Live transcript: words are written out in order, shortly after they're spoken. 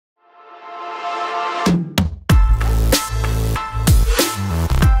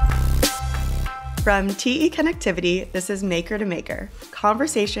From TE Connectivity, this is Maker to Maker,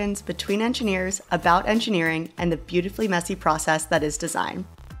 conversations between engineers about engineering and the beautifully messy process that is design.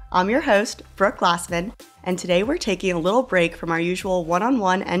 I'm your host, Brooke Glassman, and today we're taking a little break from our usual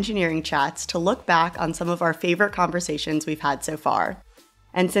one-on-one engineering chats to look back on some of our favorite conversations we've had so far.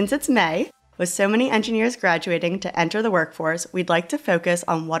 And since it's May, with so many engineers graduating to enter the workforce, we'd like to focus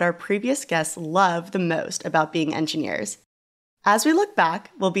on what our previous guests love the most about being engineers. As we look back,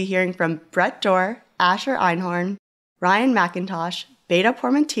 we'll be hearing from Brett Dorr, Asher Einhorn, Ryan McIntosh, Beta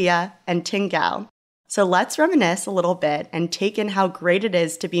Pormantia, and Ting Gao. So let's reminisce a little bit and take in how great it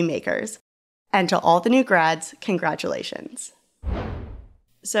is to be makers. And to all the new grads, congratulations.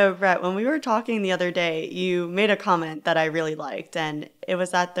 So Brett, when we were talking the other day, you made a comment that I really liked, and it was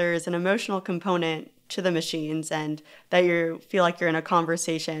that there's an emotional component to the machines and that you feel like you're in a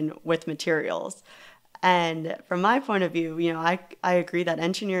conversation with materials. And from my point of view, I agree that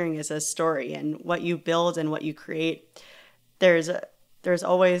engineering is a story, and what you build and what you create, there's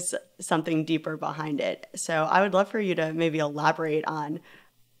always something deeper behind it. So I would love for you to maybe elaborate on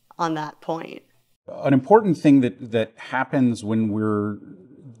that point. An important thing that happens when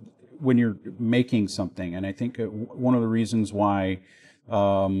you're making something, and I think one of the reasons why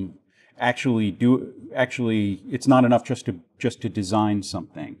actually it's not enough just to design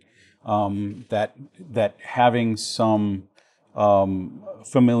something. That having some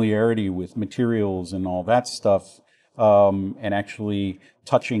familiarity with materials and all that stuff, and actually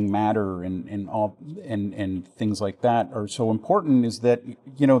touching matter and things like that are so important, is that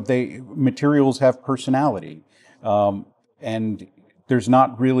materials have personality, and there's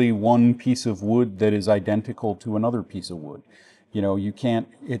not really one piece of wood that is identical to another piece of wood. You can't.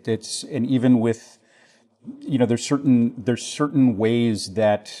 And even with there's certain ways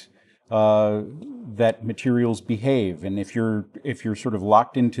that materials behave, and if you're sort of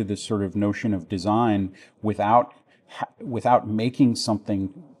locked into this sort of notion of design without making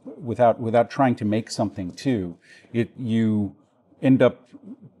something, without trying to make something too, you end up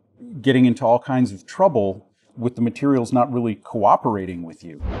getting into all kinds of trouble with the materials not really cooperating with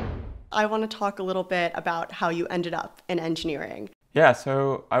you. I want to talk a little bit about how you ended up in engineering. Yeah,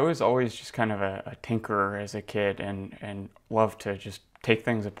 so I was always just kind of a tinkerer as a kid, and loved to just take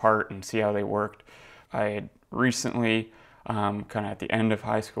things apart and see how they worked. I had recently, kind of at the end of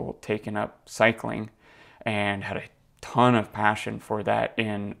high school, taken up cycling and had a ton of passion for that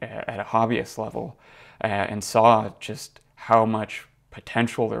at a hobbyist level, and saw just how much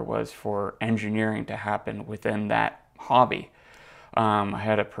potential there was for engineering to happen within that hobby. I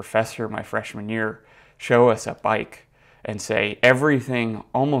had a professor my freshman year show us a bike and say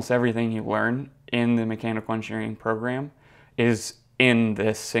almost everything you learn in the mechanical engineering program is in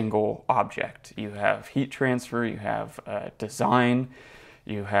this single object. You have heat transfer, you have design,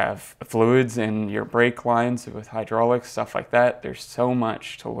 you have fluids in your brake lines with hydraulics, stuff like that. There's so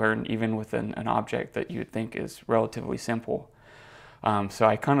much to learn even within an object that you'd think is relatively simple. So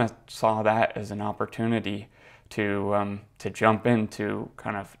I kind of saw that as an opportunity to jump into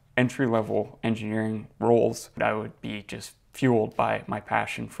kind of entry-level engineering roles. I would be just fueled by my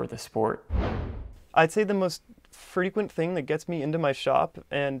passion for the sport. I'd say the most frequent thing that gets me into my shop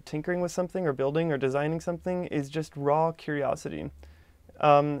and tinkering with something or building or designing something is just raw curiosity.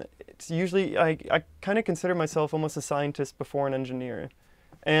 It's usually, I kind of consider myself almost a scientist before an engineer.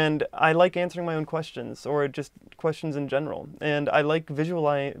 And I like answering my own questions, or just questions in general. And I like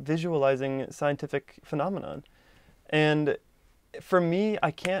visualizing scientific phenomenon. And for me,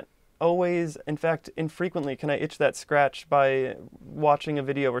 I can't always, in fact, infrequently, can I itch that scratch by watching a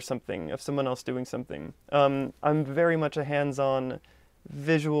video or something of someone else doing something. I'm very much a hands-on,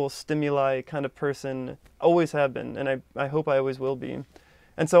 visual stimuli kind of person, always have been, and I hope I always will be.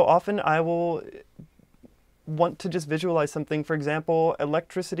 And so often I will want to just visualize something, for example,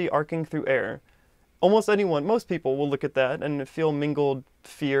 electricity arcing through air. Most people will look at that and feel mingled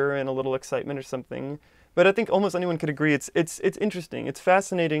fear and a little excitement or something. But I think almost anyone could agree it's interesting. It's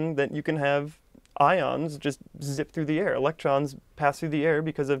fascinating that you can have ions just zip through the air. Electrons pass through the air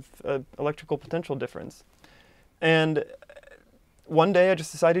because of electrical potential difference. And one day I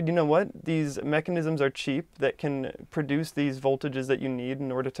just decided, you know what? These mechanisms are cheap that can produce these voltages that you need in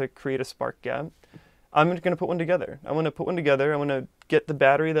order to create a spark gap. I'm going to put one together. I want to put one together. I want to get the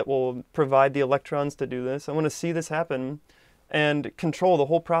battery that will provide the electrons to do this. I want to see this happen and control the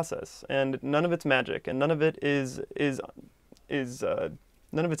whole process. And none of it's magic, and none of it is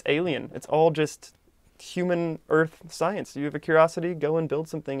none of it's alien. It's all just human Earth science. You have a curiosity, go and build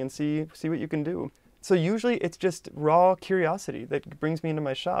something and see what you can do. So usually it's just raw curiosity that brings me into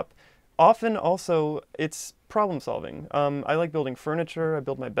my shop. often also it's problem solving. I like building furniture. I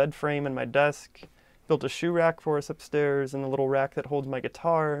build my bed frame and my desk. Built a shoe rack for us upstairs and a little rack that holds my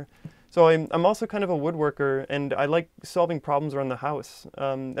guitar. So I'm also kind of a woodworker, and I like solving problems around the house.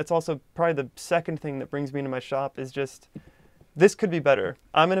 That's also probably the second thing that brings me into my shop is just, this could be better.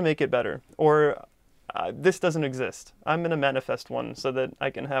 I'm going to make it better. Or this doesn't exist. I'm going to manifest one so that I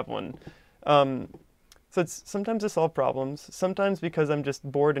can have one. So it's sometimes to solve problems, sometimes because I'm just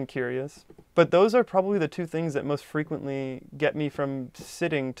bored and curious. But those are probably the two things that most frequently get me from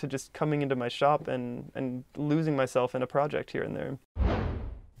sitting to just coming into my shop and losing myself in a project here and there.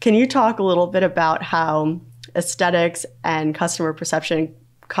 Can you talk a little bit about how aesthetics and customer perception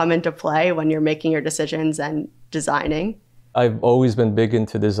come into play when you're making your decisions and designing? I've always been big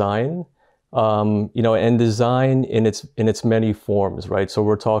into design. And design in its many forms, right? So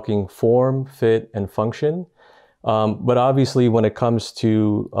we're talking form, fit, and function. But obviously, when it comes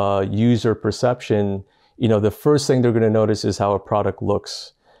to user perception, the first thing they're going to notice is how a product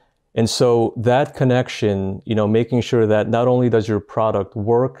looks. And so that connection, making sure that not only does your product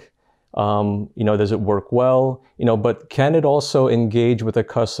work, does it work well, but can it also engage with the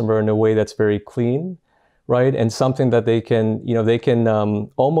customer in a way that's very clean, right? And something that they can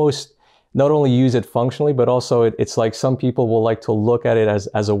almost not only use it functionally, but also it's like some people will like to look at it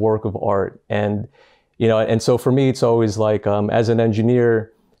as a work of art. And, and so for me, it's always like, as an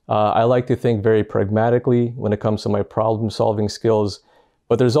engineer, I like to think very pragmatically when it comes to my problem solving skills.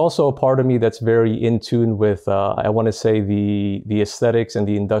 But there's also a part of me that's very in tune with, I want to say, the aesthetics and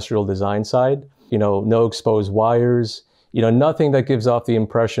the industrial design side. No exposed wires, nothing that gives off the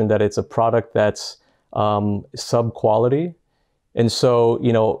impression that it's a product that's sub-quality. And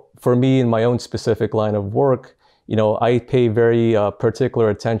so, for me, in my own specific line of work, I pay very particular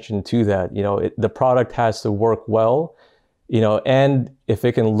attention to that. The product has to work well, and if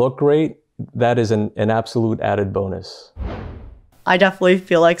it can look great, that is an absolute added bonus. I definitely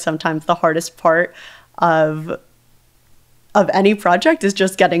feel like sometimes the hardest part of any project is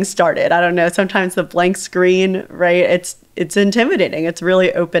just getting started. I don't know, sometimes the blank screen, right? It's intimidating. It's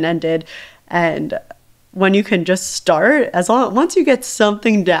really open-ended. And when you can just start, once you get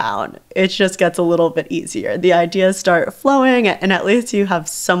something down, it just gets a little bit easier. The ideas start flowing, and at least you have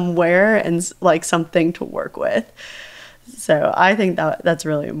somewhere and like something to work with. So I think that's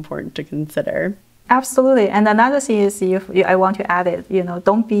really important to consider. Absolutely. And another thing is, I want to add it,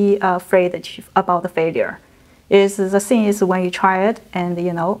 don't be afraid about the failure. The thing is when you try it and,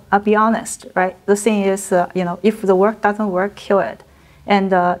 I'll be honest, right? The thing is, if the work doesn't work, kill it.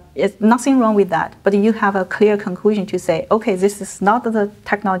 And it's nothing wrong with that, but you have a clear conclusion to say, okay, this is not the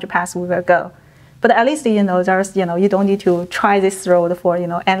technology path we will go. But at least, there's, you don't need to try this road for,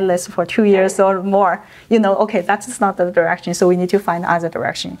 endless for 2 years or more. Okay, that's not the direction, so we need to find other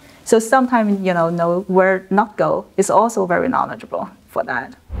direction. So sometimes, know where not go is also very knowledgeable for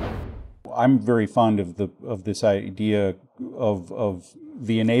that. I'm very fond of this idea of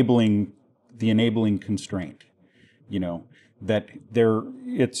the enabling constraint, that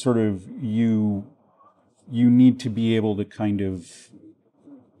it's sort of you need to be able to kind of,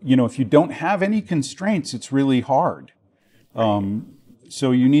 if you don't have any constraints, it's really hard.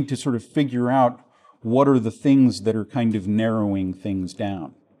 So you need to sort of figure out what are the things that are kind of narrowing things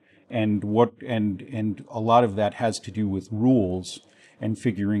down, and and a lot of that has to do with rules and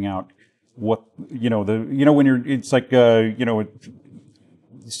figuring out what when you're, it's like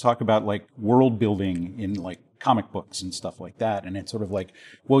let's talk about like world building in like comic books and stuff like that, and it's sort of like,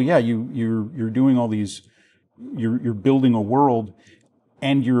 well, yeah, you're doing all these, you're building a world,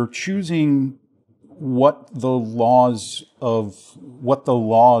 and you're choosing what the laws of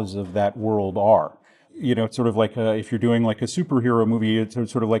that world are. It's sort of like if you're doing like a superhero movie, it's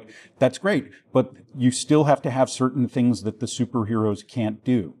sort of like, that's great, but you still have to have certain things that the superheroes can't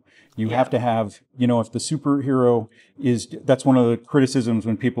do. You have to have, if the superhero that's one of the criticisms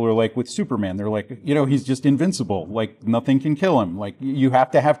when people are like with Superman, they're like, he's just invincible, like nothing can kill him. Like you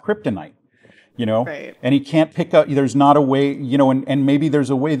have to have kryptonite, right. And he can't pick up, there's not a way, and maybe there's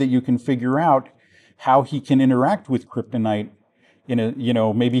a way that you can figure out how he can interact with kryptonite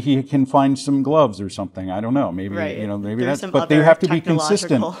maybe he can find some gloves or something. I don't know. Maybe, right. Maybe that's, but they have to be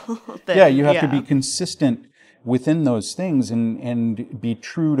consistent. Yeah, you have to be consistent within those things and be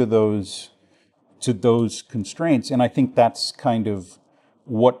true to those constraints. And I think that's kind of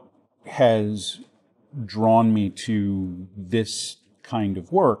what has drawn me to this kind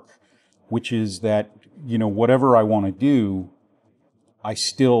of work, which is that, whatever I want to do, I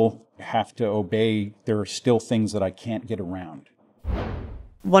still have to obey. There are still things that I can't get around.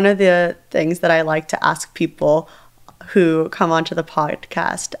 One of the things that I like to ask people who come onto the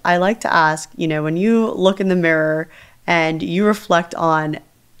podcast, I like to ask, when you look in the mirror and you reflect on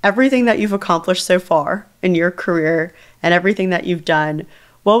everything that you've accomplished so far in your career and everything that you've done,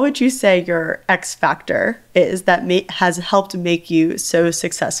 what would you say your X factor is that has helped make you so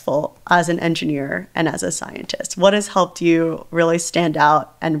successful as an engineer and as a scientist? What has helped you really stand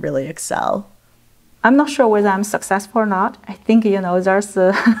out and really excel? I'm not sure whether I'm successful or not. I think, there's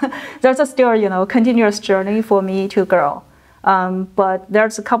a still, continuous journey for me to grow. But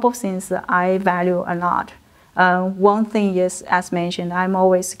there's a couple of things that I value a lot. One thing is, as mentioned, I'm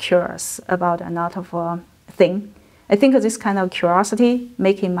always curious about a lot of thing. I think this kind of curiosity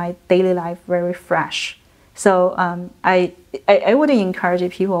making my daily life very fresh. So I would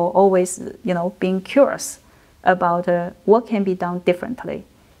encourage people always, being curious about what can be done differently.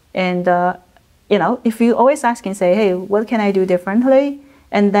 And, if you always ask and say, hey, what can I do differently?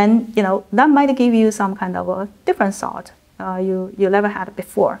 And then, that might give you some kind of a different thought you never had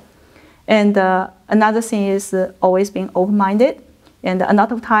before. And another thing is always being open-minded. And a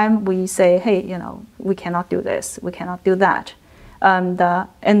lot of time we say, hey, we cannot do this, we cannot do that. And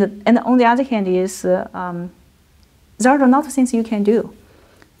on the other hand is, there are a lot of things you can do.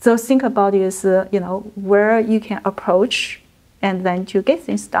 So think about is, where you can approach and then to get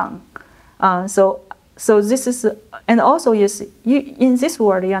things done. So this is, and also is, you in this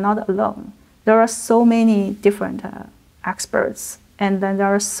world, you're not alone. There are so many different experts, and then there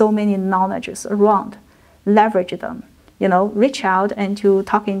are so many knowledges around. Leverage them. Reach out and to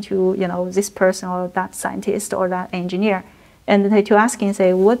talking to, this person or that scientist or that engineer, and to ask and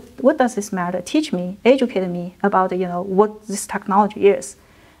say, what does this matter? Teach me, educate me about, what this technology is.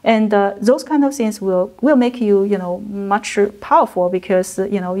 And those kind of things will make you, much powerful because,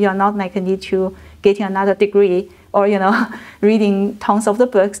 you are not like need to getting another degree or, reading tons of the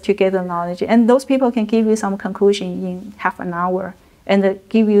books to get the knowledge. And those people can give you some conclusion in half an hour and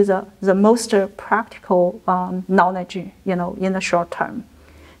give you the most practical knowledge, in the short term.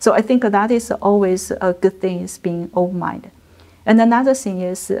 So I think that is always a good thing, is being open-minded. And another thing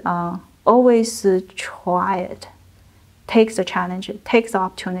is always try it. Take the challenge, take the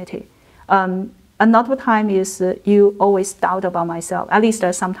opportunity. Another time is you always doubt about myself. At least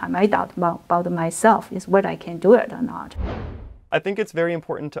sometimes I doubt about myself, is whether I can do it or not. I think it's very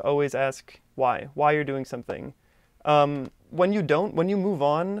important to always ask why you're doing something. When you move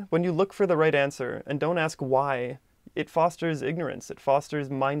on, when you look for the right answer and don't ask why, it fosters ignorance, it fosters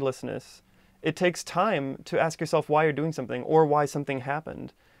mindlessness. It takes time to ask yourself why you're doing something or why something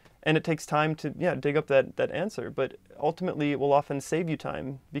happened. And it takes time to dig up that answer, but ultimately it will often save you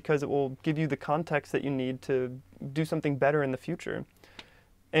time because it will give you the context that you need to do something better in the future.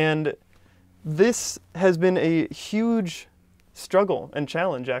 And this has been a huge struggle and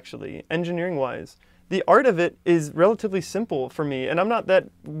challenge, actually, engineering-wise. The art of it is relatively simple for me, and I'm not that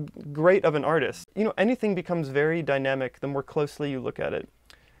great of an artist. Anything becomes very dynamic the more closely you look at it.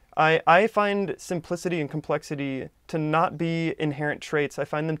 I find simplicity and complexity to not be inherent traits. I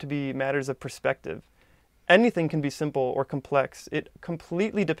find them to be matters of perspective. Anything can be simple or complex. It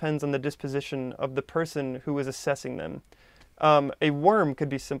completely depends on the disposition of the person who is assessing them. A worm could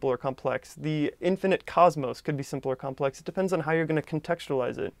be simple or complex. The infinite cosmos could be simple or complex. It depends on how you're going to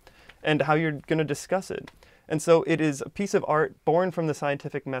contextualize it and how you're going to discuss it. And so it is a piece of art born from the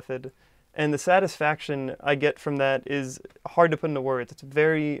scientific method. And the satisfaction I get from that is hard to put into words. It's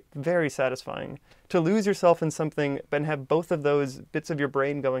very, very satisfying to lose yourself in something and have both of those bits of your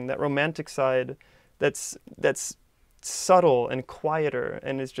brain going, that romantic side that's subtle and quieter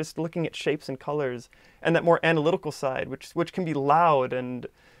and is just looking at shapes and colors, and that more analytical side, which can be loud and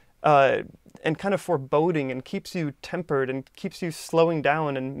kind of foreboding and keeps you tempered and keeps you slowing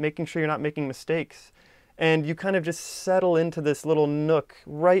down and making sure you're not making mistakes. And you kind of just settle into this little nook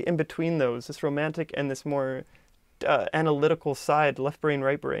right in between those, this romantic and this more analytical side, left brain,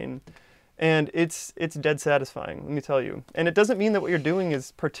 right brain. And it's dead satisfying, let me tell you. And it doesn't mean that what you're doing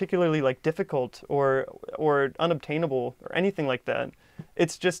is particularly difficult or unobtainable or anything like that.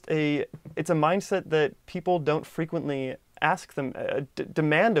 It's just it's a mindset that people don't frequently ask them,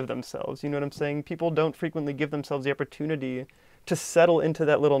 demand of themselves. You know what I'm saying? People don't frequently give themselves the opportunity to settle into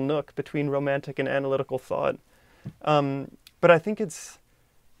that little nook between romantic and analytical thought. But I think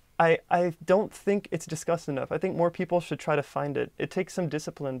I don't think it's discussed enough. I think more people should try to find it. It takes some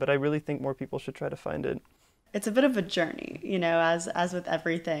discipline, but I really think more people should try to find it. It's a bit of a journey, as with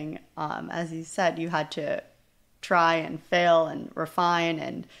everything. As you said, you had to try and fail and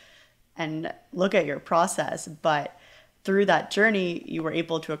refine and look at your process. But through that journey, you were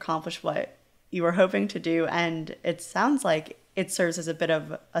able to accomplish what you were hoping to do. And it sounds like it serves as a bit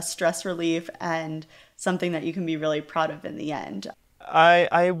of a stress relief and something that you can be really proud of in the end.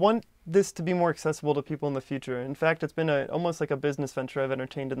 I want this to be more accessible to people in the future. In fact, it's been almost like a business venture I've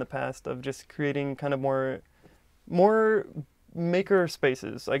entertained in the past of just creating kind of more maker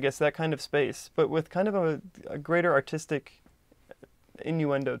spaces, I guess, that kind of space, but with kind of a greater artistic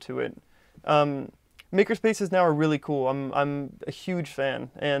innuendo to it. Maker spaces now are really cool. I'm a huge fan,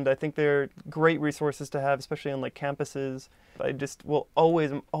 and I think they're great resources to have, especially on like campuses. I just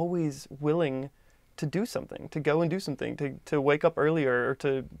I'm always willing to do something, to go and do something, to wake up earlier or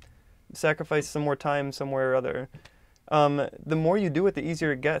to sacrifice some more time somewhere or other. The more you do it, the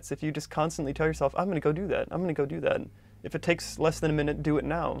easier it gets. If you just constantly tell yourself, I'm going to go do that, I'm going to go do that. If it takes less than a minute, do it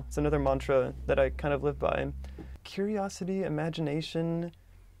now. It's another mantra that I kind of live by. Curiosity, imagination,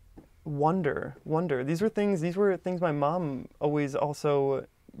 wonder. These were things my mom always also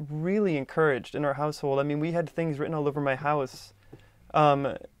really encouraged in our household. I mean, we had things written all over my house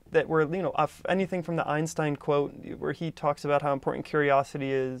that were, anything from the Einstein quote where he talks about how important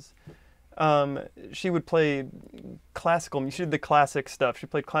curiosity is. She would play classical music. She did the classic stuff. She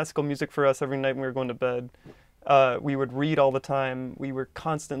played classical music for us every night when we were going to bed. We would read all the time. We were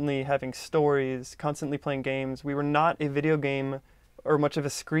constantly having stories, constantly playing games. We were not a video game or much of a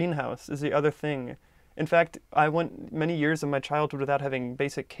screen house is the other thing. In fact, I went many years of my childhood without having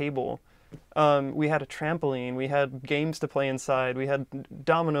basic cable. We had a trampoline, we had games to play inside, we had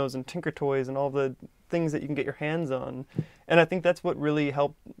dominoes and Tinker Toys and all the things that you can get your hands on. And I think that's what really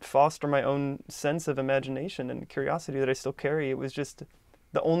helped foster my own sense of imagination and curiosity that I still carry. It was just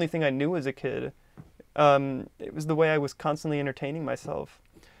the only thing I knew as a kid. It was the way I was constantly entertaining myself.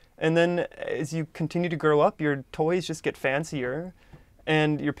 And then as you continue to grow up, your toys just get fancier,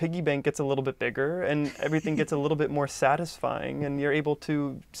 and your piggy bank gets a little bit bigger, and everything gets a little bit more satisfying, and you're able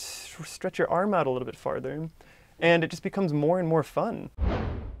to stretch your arm out a little bit farther, and it just becomes more and more fun.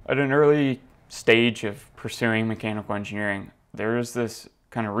 At an early stage of pursuing mechanical engineering, there was this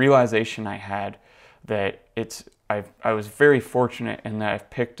kind of realization I had that I was very fortunate in that I've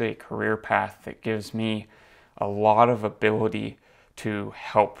picked a career path that gives me a lot of ability to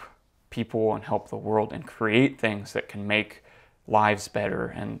help people and help the world and create things that can make lives better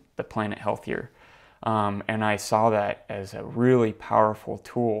and the planet healthier. And I saw that as a really powerful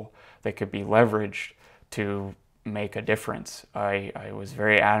tool that could be leveraged to make a difference. I was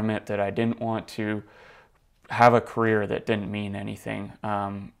very adamant that I didn't want to have a career that didn't mean anything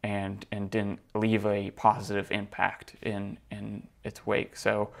and didn't leave a positive impact in its wake.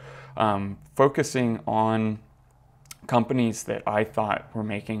 So focusing on companies that I thought were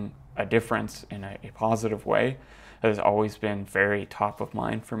making a difference in a positive way has always been very top of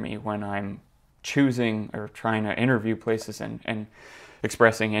mind for me when I'm choosing or trying to interview places and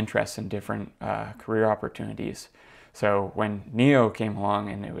expressing interest in different career opportunities. So when NIO came along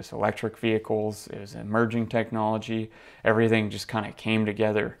and it was electric vehicles, it was emerging technology, everything just kind of came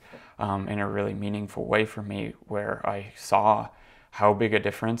together in a really meaningful way for me, where I saw how big a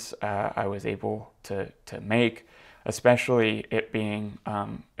difference I was able to make, especially it being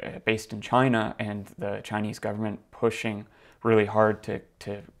based in China and the Chinese government pushing really hard to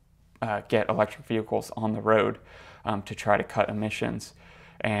get electric vehicles on the road to try to cut emissions.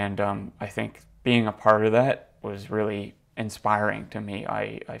 And I think being a part of that was really inspiring to me.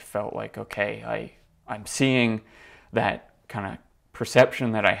 I felt like, okay, I'm seeing that kind of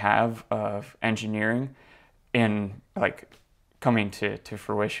perception that I have of engineering in like coming to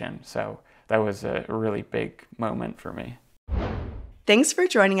fruition. So that was a really big moment for me. Thanks for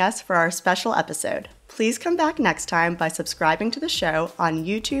joining us for our special episode. Please come back next time by subscribing to the show on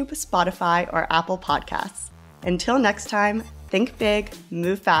YouTube, Spotify, or Apple Podcasts. Until next time, think big,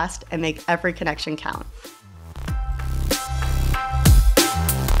 move fast, and make every connection count.